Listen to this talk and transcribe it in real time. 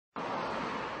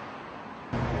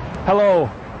Hello,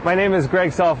 my name is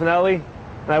Greg Salfinelli,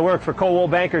 and I work for Coldwell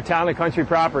Banker Town & Country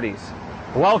Properties.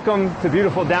 Welcome to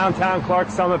beautiful downtown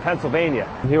Clark Summit, Pennsylvania.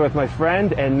 I'm here with my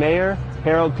friend and Mayor,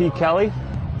 Harold P. Kelly.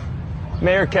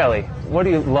 Mayor Kelly, what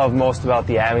do you love most about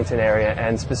the Abington area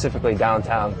and specifically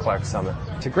downtown Clark Summit?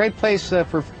 It's a great place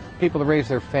for people to raise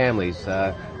their families.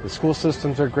 The school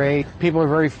systems are great. People are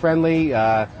very friendly.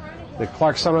 The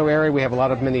Clark Summit area, we have a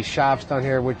lot of mini shops down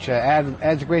here, which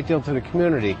adds a great deal to the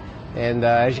community. And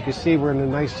as you can see, we're in a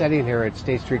nice setting here at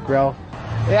State Street Grill.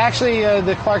 Actually,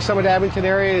 the Clark Summit Abington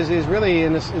area is really,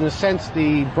 in a sense,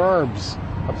 the burbs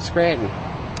of Scranton.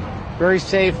 Very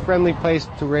safe, friendly place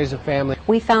to raise a family.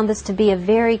 We found this to be a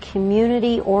very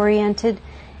community-oriented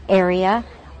area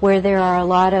where there are a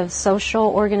lot of social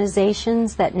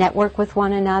organizations that network with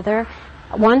one another.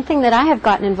 One thing that I have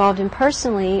gotten involved in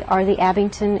personally are the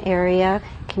Abington area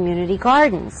community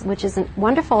gardens, which is a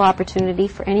wonderful opportunity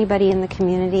for anybody in the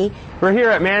community. We're here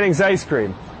at Manning's Ice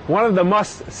Cream, one of the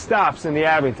must-stops in the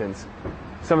Abingtons.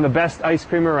 Some of the best ice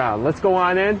cream around. Let's go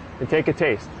on in and take a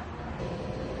taste.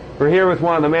 We're here with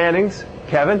one of the Mannings,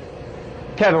 Kevin.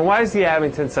 Kevin, why is the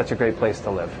Abington such a great place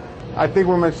to live? I think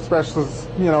we're much special as,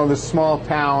 this small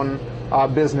town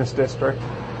business district.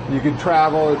 You can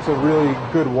travel, it's a really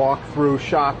good walk-through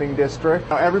shopping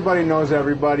district. Everybody knows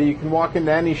everybody. You can walk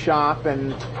into any shop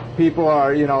and people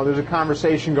are, there's a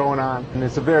conversation going on. And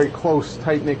it's a very close,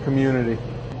 tight-knit community.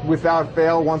 Without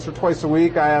fail, once or twice a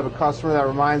week, I have a customer that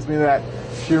reminds me that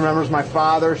she remembers my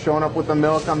father showing up with the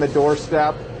milk on the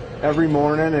doorstep every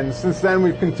morning. And since then,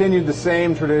 we've continued the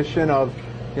same tradition of,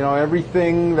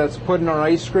 everything that's put in our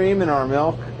ice cream and our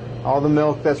milk, all the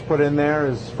milk that's put in there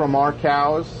is from our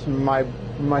cows.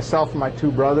 Myself and my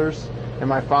two brothers and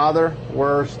my father,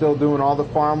 we're still doing all the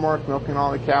farm work, milking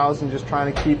all the cows, and just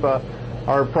trying to keep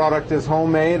our product as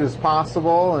homemade as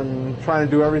possible and trying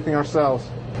to do everything ourselves.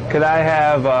 Could I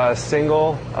have a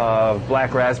single of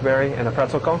black raspberry and a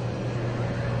pretzel cone?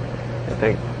 I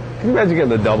think. Can you imagine getting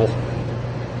the double?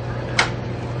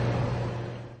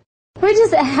 We're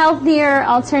just a healthier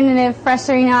alternative,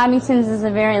 fresher. Abingtons is a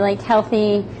very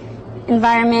healthy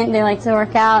environment. They like to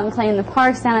work out and play in the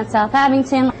parks down at South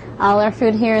Abington. All our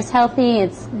food here is healthy.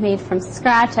 It's made from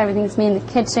scratch. Everything's made in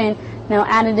the kitchen. No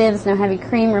additives, no heavy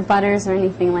cream or butters or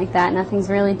anything like that. Nothing's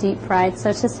really deep fried,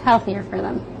 so it's just healthier for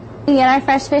them. We get our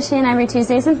fresh fish in every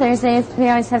Tuesdays and Thursdays. We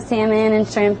always have salmon and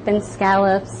shrimp and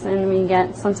scallops, and we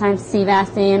get sometimes sea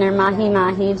bass in or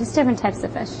mahi-mahi, just different types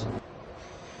of fish.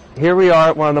 Here we are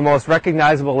at one of the most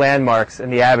recognizable landmarks in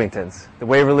the Abingtons, the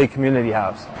Waverly Community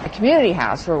House. The community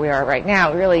house where we are right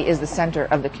now really is the center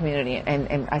of the community,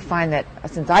 and I find that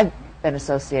since I've been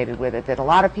associated with it, that a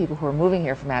lot of people who are moving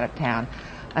here from out of town,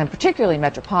 and particularly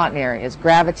metropolitan areas,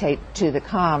 gravitate to the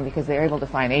COM because they're able to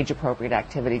find age-appropriate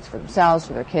activities for themselves,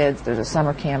 for their kids. There's a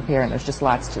summer camp here, and there's just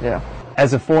lots to do.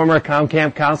 As a former COM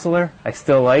camp counselor, I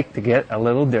still like to get a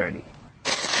little dirty.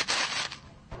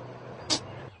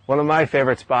 One of my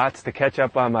favorite spots to catch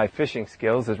up on my fishing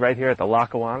skills is right here at the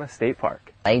Lackawanna State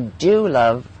Park. I do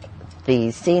love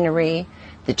the scenery,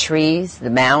 the trees,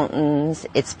 the mountains.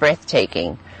 It's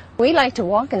breathtaking. We like to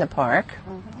walk in the park.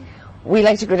 We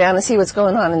like to go down and see what's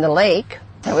going on in the lake.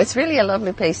 So it's really a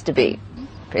lovely place to be,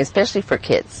 especially for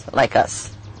kids like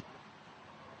us.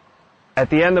 At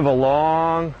the end of a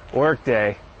long work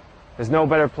day, there's no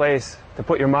better place to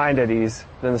put your mind at ease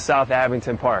than the South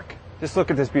Abington Park. Just look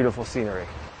at this beautiful scenery.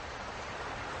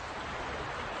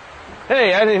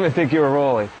 Hey, I didn't even think you were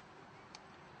rolling.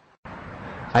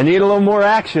 I need a little more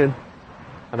action.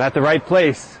 I'm at the right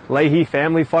place, Leahy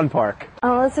Family Fun Park.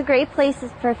 Oh, it's a great place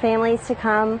for families to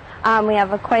come. We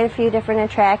have quite a few different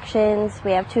attractions.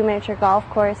 We have 2 miniature golf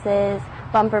courses,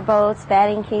 bumper boats,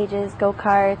 batting cages,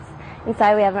 go-karts.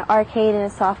 Inside we have an arcade and a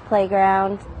soft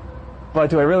playground. But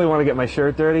do I really want to get my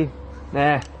shirt dirty?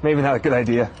 Nah, maybe not a good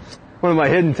idea. One of my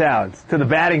hidden talents. To the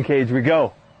batting cage we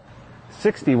go.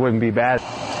 60 wouldn't be bad.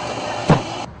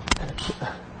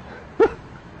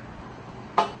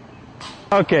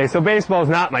 Okay, so baseball's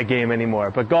not my game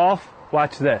anymore, but golf,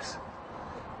 watch this.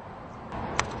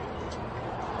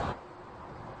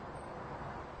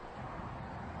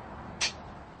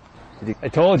 I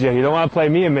told you, you don't want to play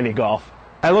me in mini golf.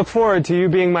 I look forward to you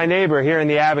being my neighbor here in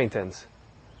the Abingtons.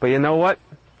 But you know what?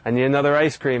 I need another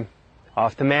ice cream.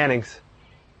 Off to Manning's.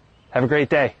 Have a great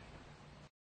day.